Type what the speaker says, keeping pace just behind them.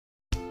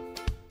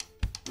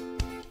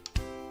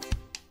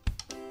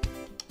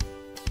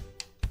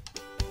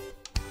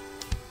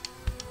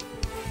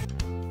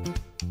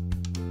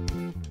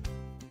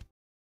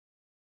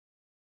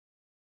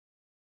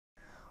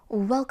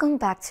Welcome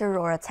back to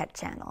Aurora Tech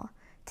Channel.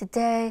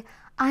 Today,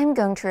 I'm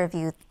going to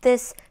review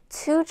this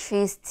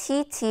TwoTrees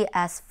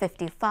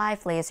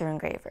TTS-55 laser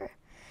engraver.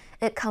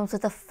 It comes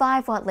with a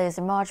 5-watt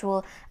laser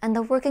module and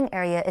the working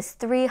area is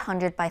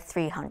 300 by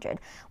 300,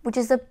 which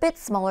is a bit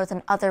smaller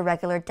than other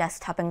regular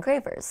desktop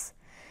engravers.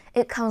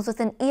 It comes with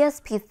an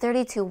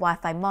ESP32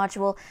 Wi-Fi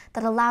module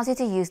that allows you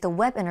to use the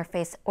web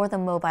interface or the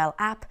mobile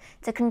app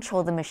to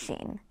control the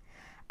machine.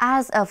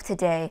 As of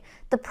today,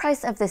 the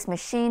price of this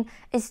machine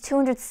is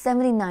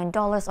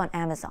 $279 on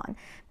Amazon,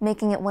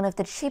 making it one of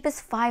the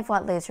cheapest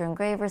 5-watt laser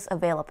engravers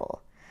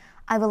available.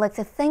 I would like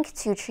to thank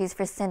TwoTrees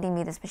for sending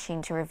me this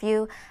machine to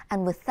review,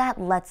 and with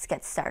that, let's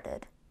get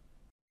started.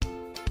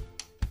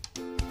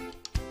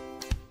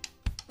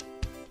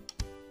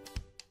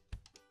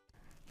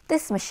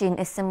 This machine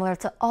is similar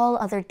to all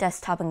other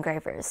desktop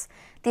engravers.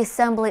 The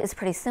assembly is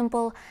pretty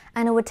simple,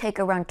 and it would take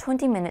around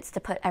 20 minutes to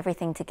put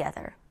everything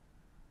together.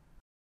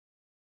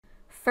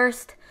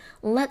 First,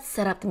 let's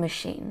set up the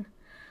machine.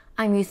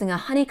 I'm using a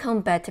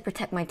honeycomb bed to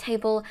protect my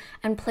table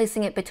and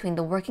placing it between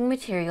the working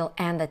material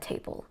and the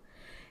table.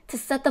 To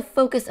set the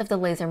focus of the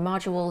laser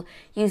module,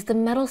 use the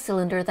metal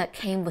cylinder that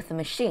came with the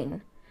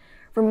machine.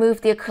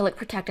 Remove the acrylic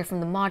protector from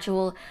the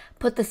module,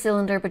 put the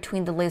cylinder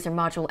between the laser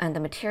module and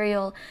the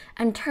material,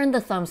 and turn the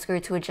thumb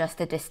screw to adjust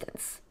the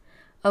distance.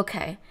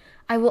 Okay,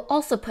 I will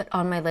also put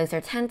on my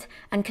laser tent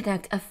and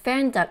connect a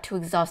fan duct to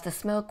exhaust the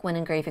smoke when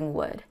engraving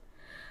wood.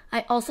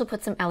 I also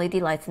put some LED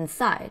lights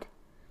inside.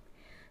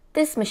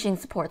 This machine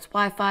supports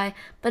Wi-Fi,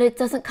 but it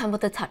doesn't come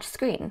with a touch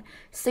screen,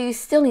 so you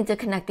still need to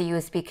connect the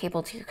USB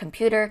cable to your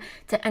computer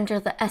to enter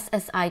the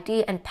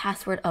SSID and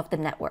password of the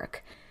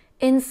network.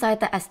 Inside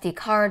the SD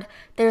card,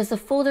 there is a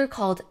folder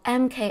called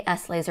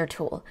MKS Laser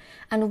Tool,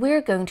 and we're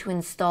going to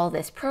install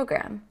this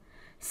program.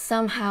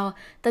 Somehow,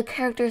 the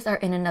characters are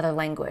in another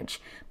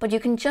language, but you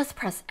can just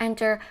press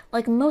enter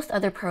like most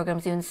other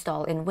programs you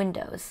install in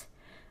Windows.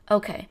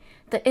 Okay,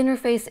 the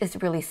interface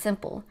is really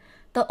simple.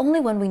 The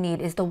only one we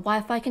need is the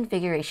Wi-Fi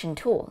configuration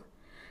tool.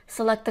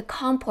 Select the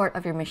COM port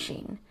of your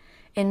machine.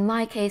 In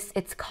my case,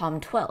 it's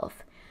COM12.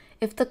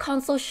 If the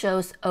console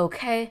shows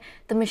OK,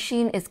 the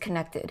machine is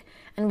connected,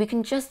 and we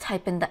can just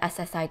type in the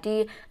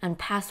SSID and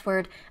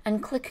password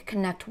and click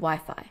Connect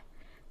Wi-Fi.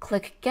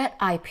 Click Get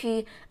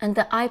IP, and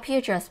the IP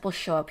address will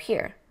show up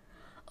here.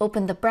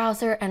 Open the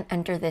browser and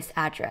enter this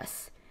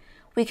address.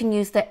 We can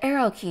use the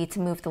arrow key to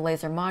move the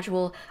laser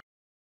module,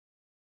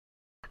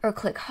 or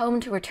click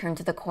Home to return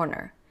to the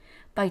corner.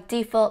 By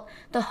default,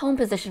 the home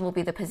position will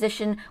be the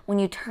position when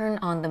you turn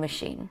on the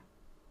machine.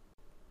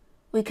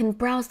 We can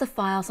browse the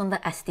files on the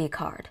SD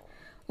card.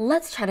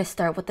 Let's try to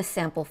start with the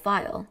sample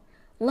file.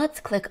 Let's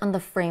click on the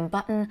Frame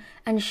button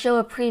and show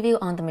a preview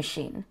on the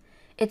machine.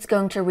 It's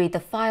going to read the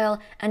file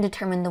and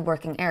determine the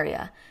working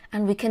area,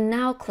 and we can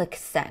now click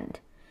Send.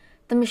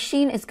 The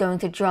machine is going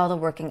to draw the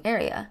working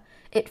area.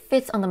 It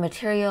fits on the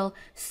material,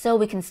 so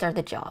we can start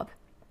the job.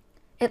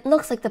 It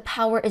looks like the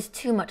power is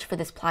too much for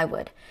this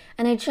plywood,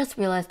 and I just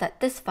realized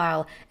that this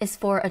file is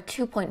for a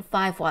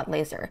 2.5 watt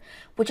laser,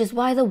 which is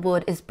why the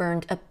wood is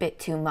burned a bit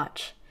too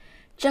much.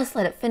 Just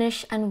let it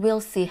finish and we'll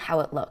see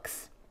how it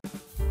looks.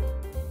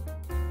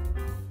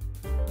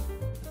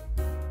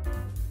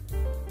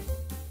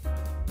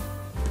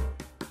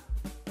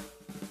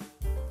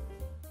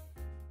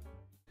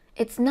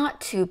 It's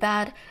not too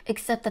bad,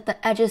 except that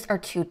the edges are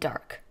too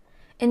dark.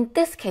 In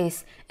this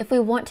case, if we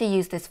want to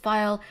use this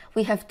file,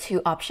 we have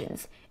two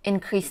options: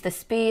 increase the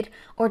speed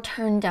or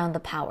turn down the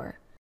power.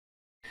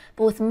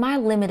 But with my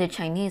limited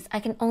Chinese, I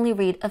can only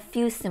read a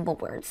few simple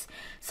words,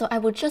 so I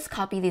will just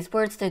copy these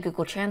words to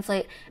Google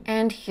Translate,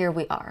 and here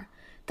we are.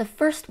 The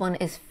first one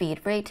is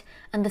feed rate,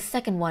 and the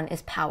second one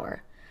is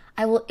power.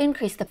 I will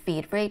increase the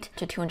feed rate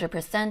to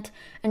 200%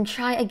 and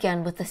try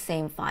again with the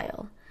same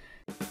file.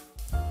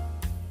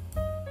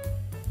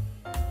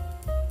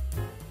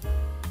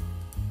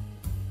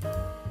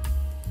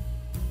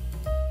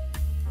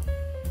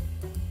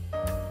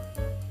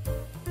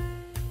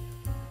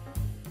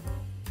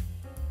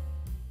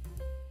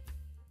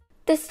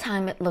 This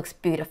time it looks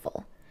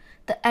beautiful.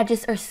 The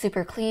edges are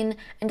super clean,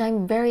 and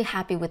I'm very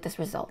happy with this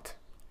result.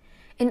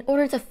 In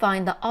order to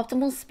find the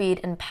optimal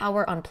speed and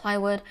power on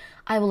plywood,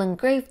 I will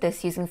engrave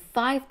this using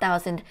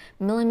 5,000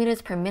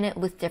 millimeters per minute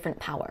with different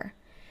power.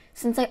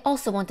 Since I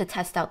also want to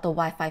test out the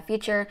Wi-Fi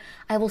feature,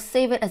 I will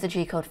save it as a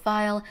G-code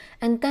file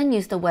and then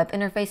use the web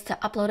interface to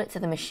upload it to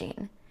the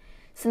machine.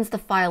 Since the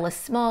file is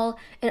small,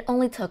 it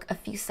only took a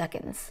few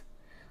seconds.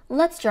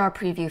 Let's draw a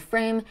preview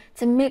frame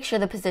to make sure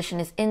the position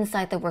is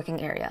inside the working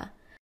area.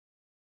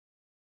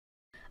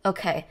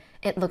 Okay,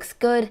 it looks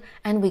good,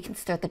 and we can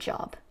start the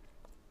job.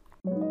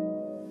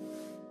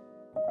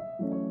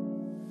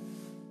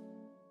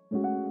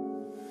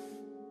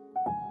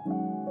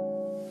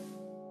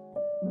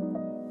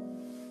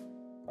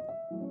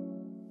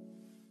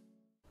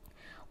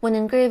 When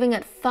engraving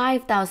at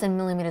 5,000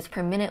 millimeters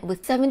per minute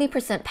with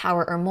 70%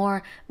 power or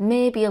more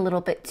may be a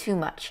little bit too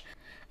much,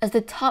 as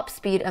the top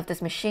speed of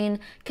this machine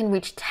can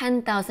reach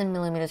 10,000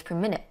 millimeters per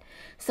minute,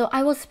 so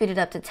I will speed it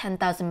up to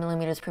 10,000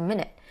 millimeters per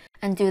minute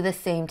and do the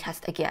same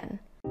test again.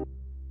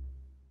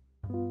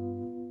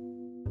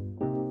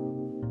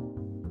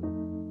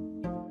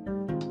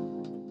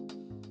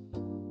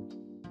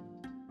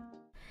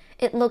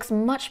 It looks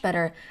much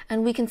better,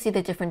 and we can see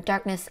the different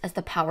darkness as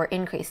the power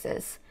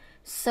increases.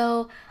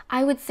 So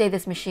I would say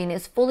this machine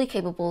is fully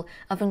capable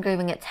of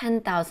engraving at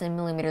 10,000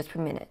 millimeters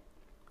per minute.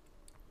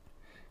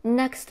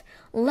 Next,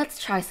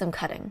 let's try some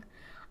cutting.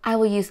 I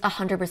will use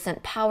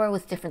 100% power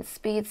with different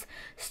speeds,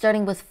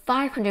 starting with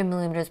 500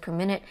 millimeters per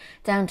minute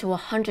down to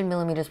 100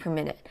 millimeters per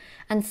minute,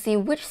 and see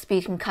which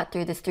speed can cut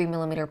through this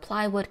 3mm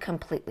plywood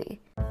completely.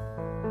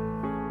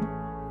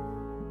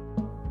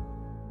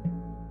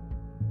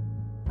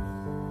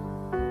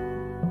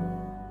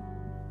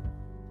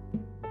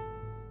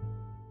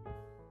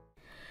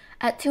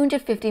 At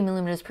 250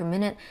 millimeters per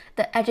minute,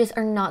 the edges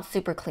are not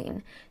super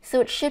clean,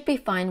 so it should be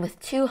fine with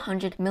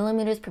 200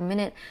 millimeters per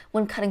minute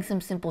when cutting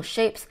some simple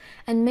shapes,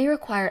 and may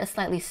require a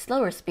slightly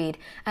slower speed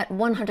at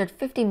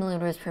 150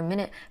 millimeters per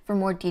minute for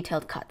more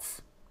detailed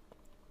cuts.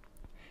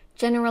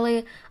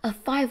 Generally, a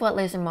 5-watt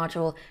laser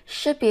module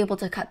should be able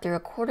to cut through a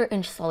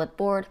 1/4-inch solid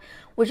board,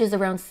 which is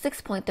around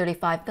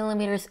 6.35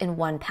 millimeters in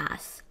one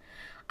pass.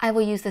 I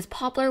will use this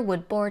poplar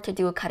wood board to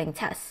do a cutting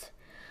test.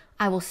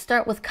 I will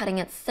start with cutting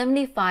at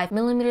 75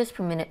 millimeters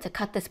per minute to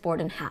cut this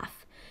board in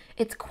half.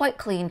 It's quite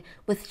clean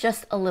with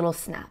just a little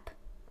snap.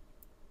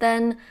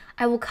 Then,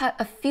 I will cut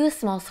a few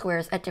small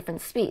squares at different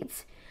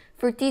speeds.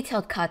 For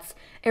detailed cuts,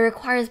 it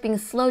requires being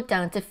slowed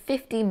down to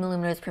 50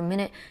 millimeters per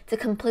minute to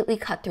completely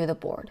cut through the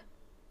board.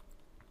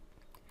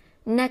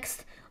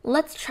 Next,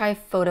 let's try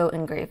photo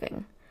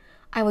engraving.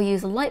 I will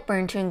use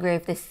LightBurn to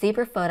engrave this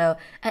zebra photo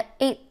at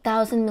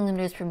 8,000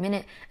 millimeters per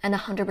minute and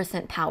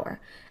 100%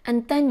 power,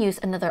 and then use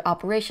another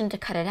operation to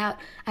cut it out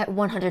at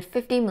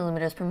 150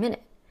 millimeters per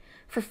minute.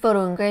 For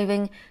photo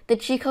engraving, the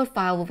G-code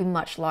file will be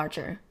much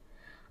larger.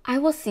 I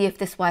will see if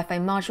this Wi-Fi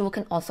module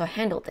can also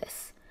handle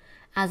this.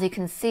 As you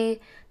can see,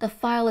 the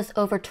file is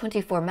over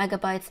 24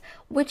 megabytes,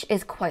 which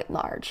is quite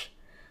large.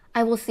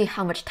 I will see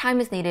how much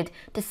time is needed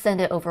to send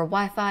it over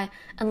Wi-Fi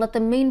and let the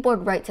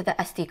mainboard write to the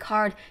SD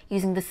card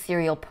using the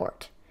serial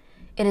port.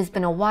 It has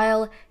been a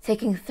while,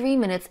 taking 3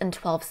 minutes and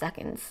 12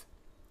 seconds.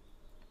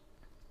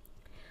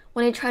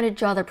 When I try to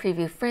draw the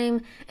preview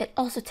frame, it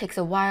also takes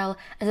a while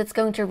as it's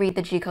going to read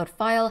the G-code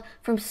file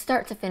from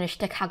start to finish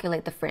to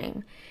calculate the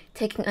frame,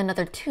 taking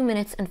another 2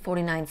 minutes and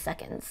 49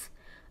 seconds.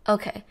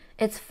 Okay,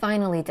 it's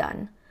finally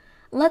done.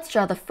 Let's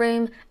draw the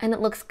frame, and it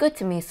looks good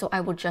to me, so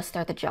I will just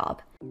start the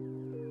job.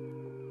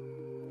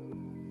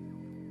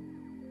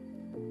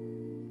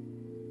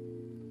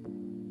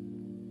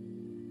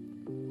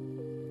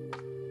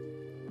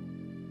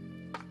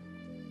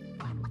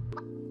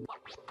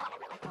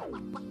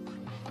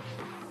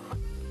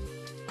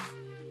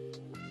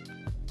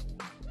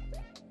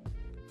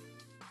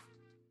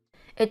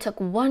 It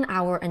took 1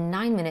 hour and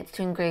 9 minutes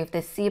to engrave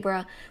this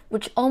zebra,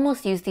 which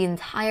almost used the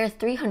entire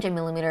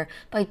 300mm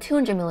by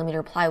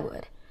 200mm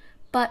plywood.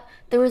 But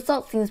the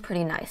result seems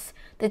pretty nice.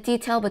 The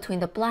detail between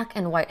the black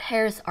and white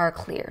hairs are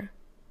clear.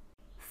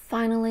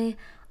 Finally,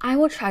 I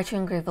will try to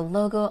engrave a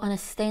logo on a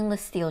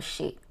stainless steel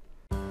sheet.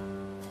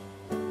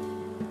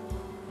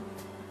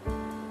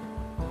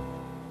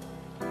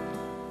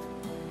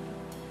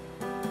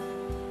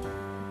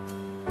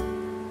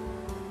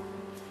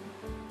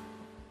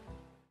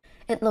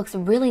 It looks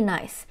really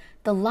nice,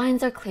 the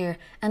lines are clear,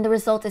 and the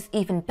result is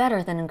even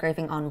better than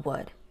engraving on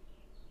wood.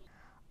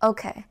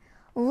 Okay,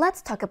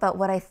 let's talk about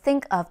what I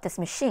think of this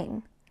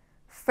machine.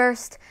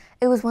 First,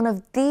 it was one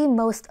of the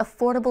most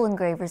affordable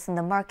engravers in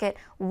the market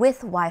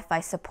with Wi-Fi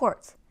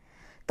support.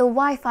 The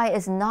Wi-Fi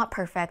is not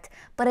perfect,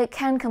 but it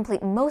can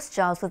complete most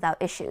jobs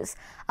without issues,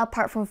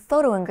 apart from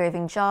photo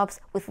engraving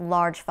jobs with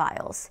large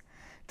files.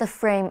 The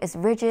frame is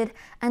rigid,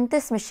 and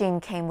this machine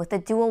came with a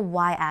dual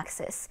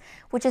Y-axis,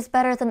 which is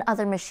better than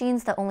other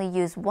machines that only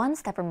use one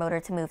stepper motor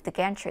to move the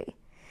gantry.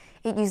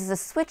 It uses a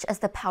switch as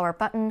the power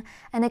button,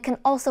 and it can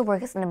also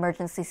work as an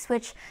emergency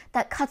switch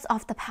that cuts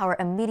off the power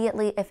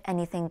immediately if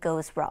anything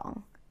goes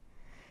wrong.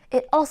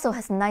 It also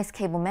has nice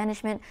cable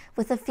management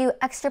with a few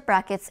extra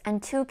brackets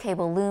and 2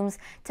 cable looms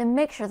to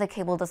make sure the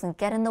cable doesn't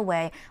get in the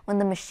way when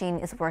the machine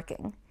is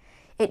working.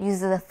 It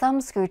uses a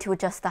thumb screw to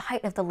adjust the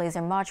height of the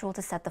laser module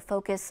to set the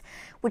focus,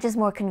 which is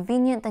more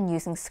convenient than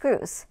using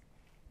screws.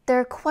 There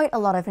are quite a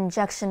lot of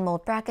injection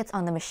mold brackets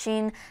on the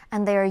machine,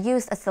 and they are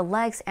used as the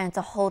legs and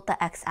to hold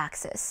the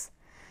X-axis.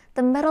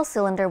 The metal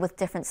cylinder with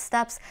different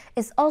steps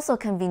is also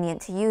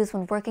convenient to use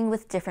when working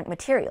with different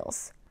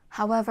materials.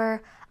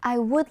 However, I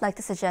would like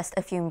to suggest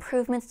a few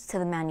improvements to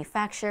the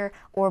manufacturer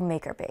or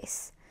maker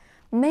base.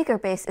 Maker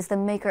base is the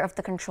maker of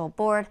the control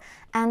board,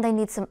 and they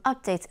need some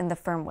updates in the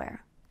firmware.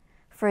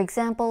 For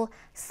example,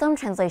 some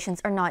translations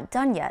are not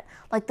done yet,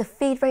 like the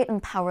feed rate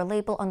and power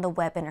label on the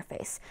web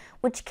interface,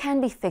 which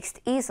can be fixed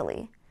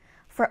easily.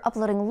 For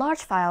uploading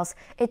large files,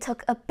 it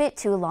took a bit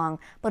too long,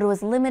 but it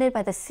was limited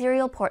by the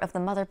serial port of the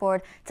motherboard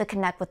to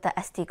connect with the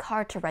SD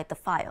card to write the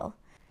file.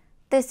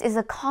 This is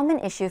a common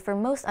issue for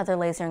most other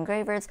laser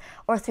engravers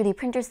or 3D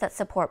printers that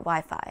support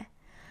Wi-Fi.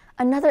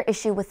 Another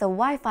issue with the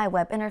Wi-Fi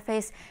web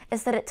interface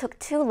is that it took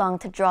too long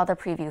to draw the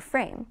preview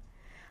frame.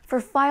 For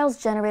files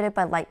generated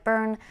by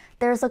LightBurn,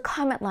 there is a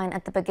comment line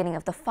at the beginning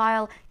of the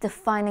file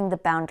defining the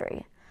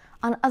boundary.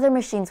 On other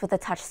machines with a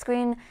touch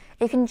screen,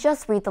 you can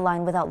just read the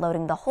line without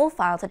loading the whole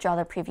file to draw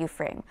the preview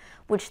frame,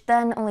 which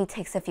then only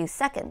takes a few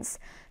seconds,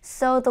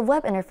 so the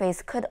web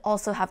interface could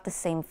also have the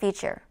same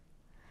feature.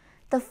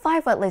 The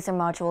 5-watt laser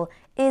module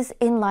is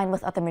in line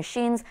with other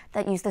machines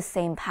that use the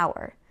same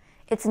power.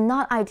 It's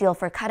not ideal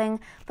for cutting,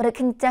 but it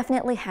can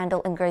definitely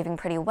handle engraving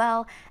pretty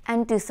well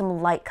and do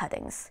some light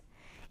cuttings.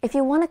 If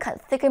you want to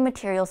cut thicker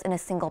materials in a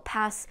single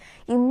pass,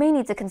 you may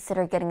need to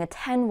consider getting a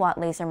 10-watt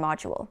laser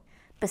module.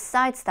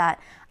 Besides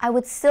that, I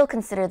would still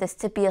consider this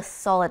to be a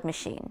solid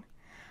machine.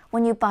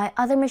 When you buy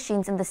other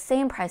machines in the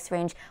same price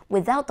range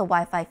without the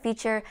Wi-Fi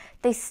feature,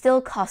 they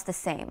still cost the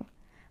same.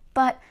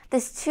 But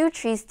this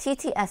TwoTrees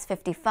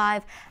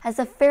TTS-55 has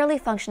a fairly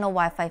functional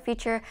Wi-Fi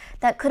feature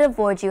that could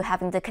avoid you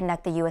having to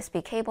connect the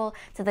USB cable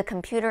to the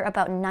computer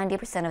about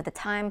 90% of the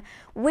time,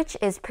 which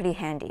is pretty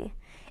handy.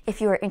 If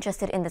you are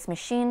interested in this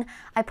machine,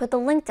 I put the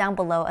link down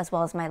below as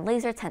well as my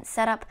laser tent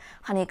setup,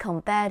 honeycomb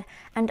bed,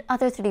 and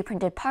other 3D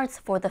printed parts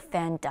for the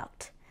fan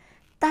duct.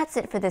 That's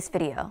it for this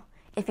video.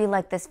 If you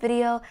like this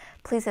video,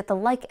 please hit the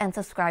like and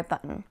subscribe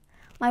button.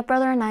 My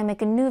brother and I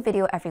make a new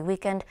video every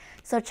weekend,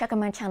 so check out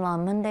my channel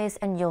on Mondays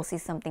and you'll see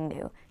something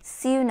new.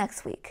 See you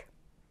next week.